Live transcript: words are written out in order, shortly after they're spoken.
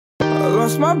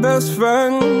lost my best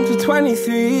friend to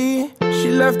 23.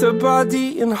 She left her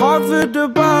body in Harvard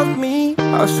above me.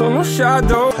 I saw no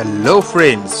shadow. Hello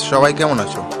friends, সবাই কেমন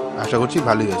আছো? আশা করছি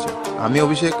ভালোই আছো। আমি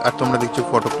অভিষেক আর তোমরা দেখছো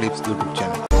photo clips YouTube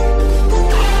channel.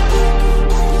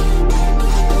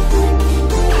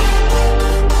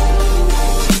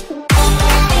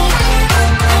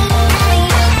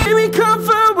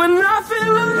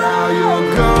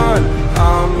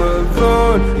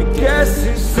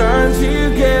 Time to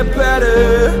get better.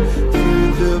 Through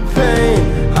the pain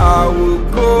I will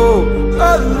go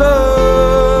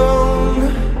alone.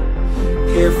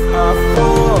 If I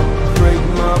fall, break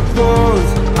my bones,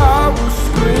 I will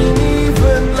scream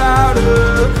even louder.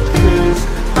 'Cause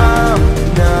I'm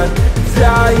not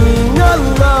dying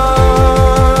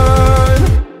alone.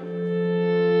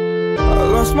 I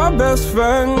lost my best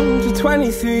friend to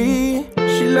 23.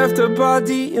 She left her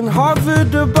body in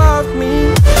Harvard above me.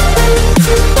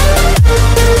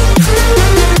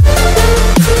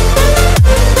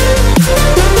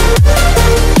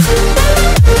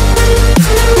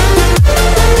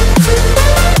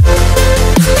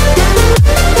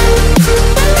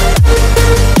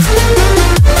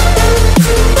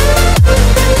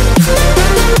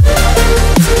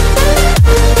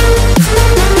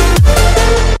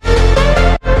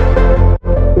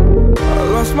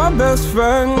 Best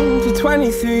friend to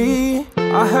 23.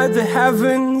 I heard the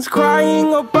heavens crying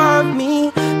above me.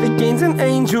 They gained an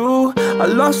angel, I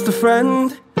lost a friend.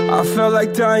 I felt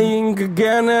like dying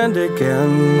again and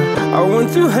again. I went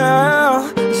through hell,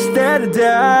 stared at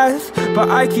death, but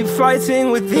I keep fighting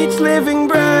with each living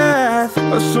breath.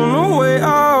 I saw no way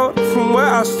out from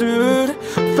where I stood.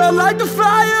 Felt like the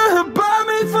fire had burned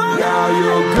me from. Now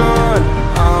you're gone,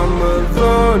 I'm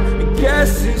alone. I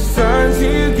guess it's time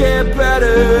to get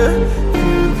better.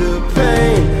 Through the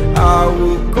pain I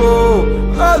will go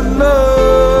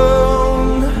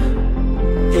alone.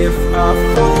 If I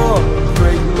fall,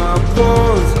 break my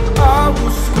bones, I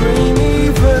will scream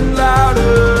even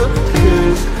louder.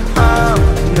 'Cause I'm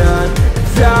not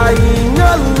dying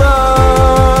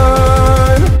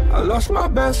alone. I lost my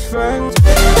best friend.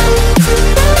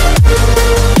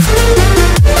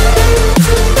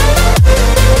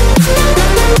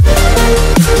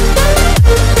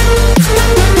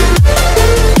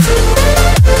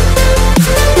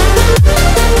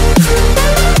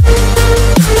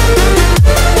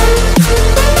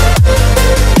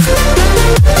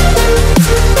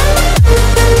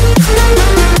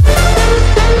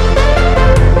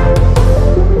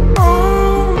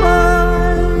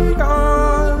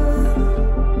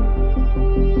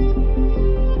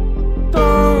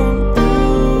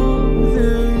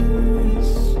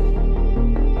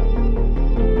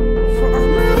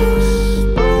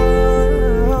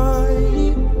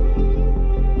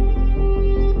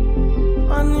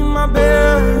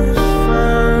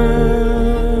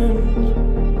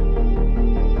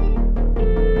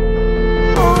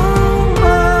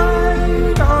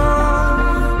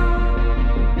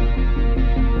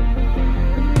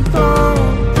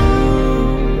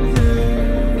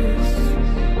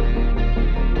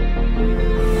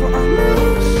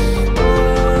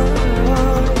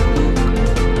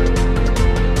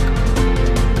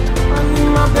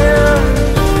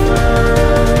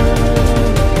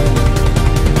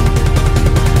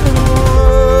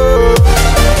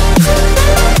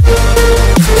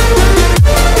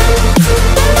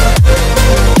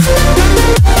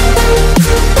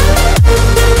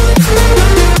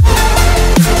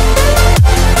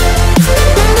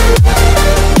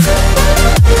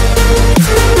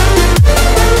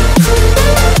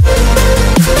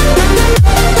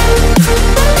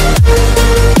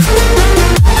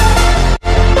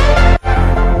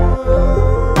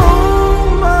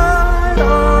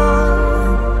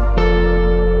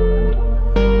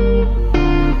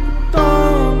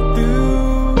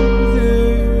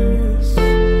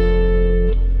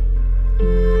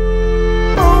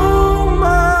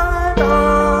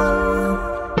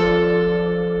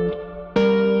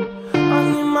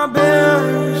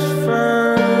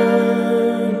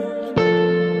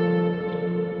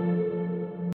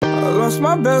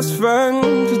 My best friend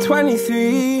to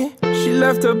 23. She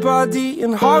left her body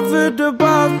in Harvard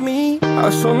above me. I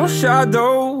saw no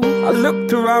shadow, I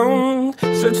looked around,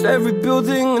 searched every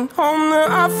building and home that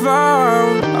I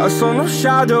found. I saw no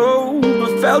shadow,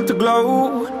 but felt a glow.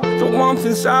 The warmth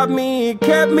inside me, it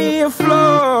kept me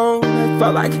afloat. It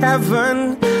felt like heaven,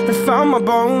 it found my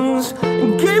bones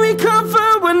and gave me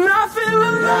comfort when I feel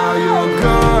alone. Now you're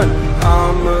gone,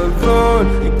 I'm alone.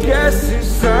 I guess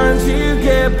it's time to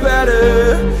get better.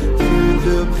 Through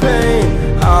the pain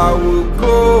I will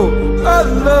go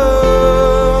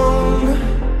alone.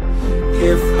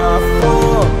 If I fall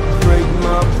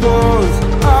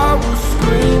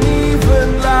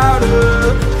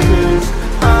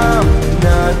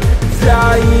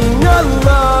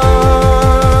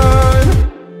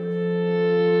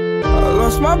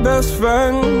best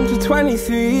friend to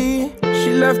 23.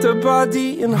 She left her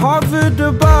body and hovered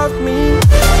above me.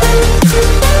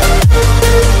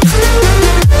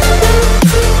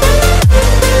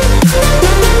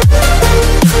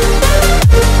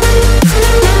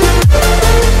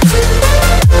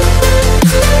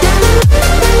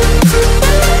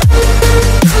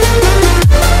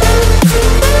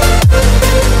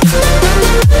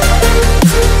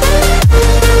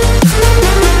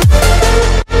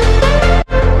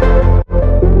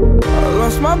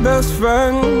 My best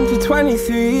friend to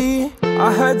 23.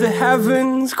 I heard the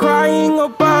heavens crying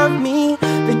above me.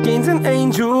 They gained an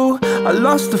angel, I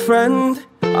lost a friend.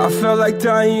 I felt like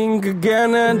dying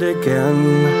again and again.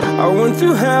 I went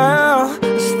through hell,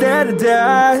 stared at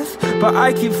death, but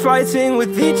I keep fighting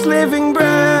with each living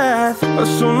breath. I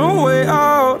saw no way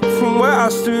out from where I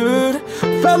stood.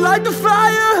 Felt like the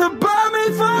fire had burned me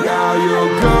from. Now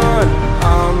you're gone,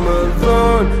 I'm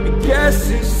alone. I guess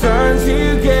it's time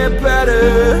to get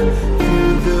better.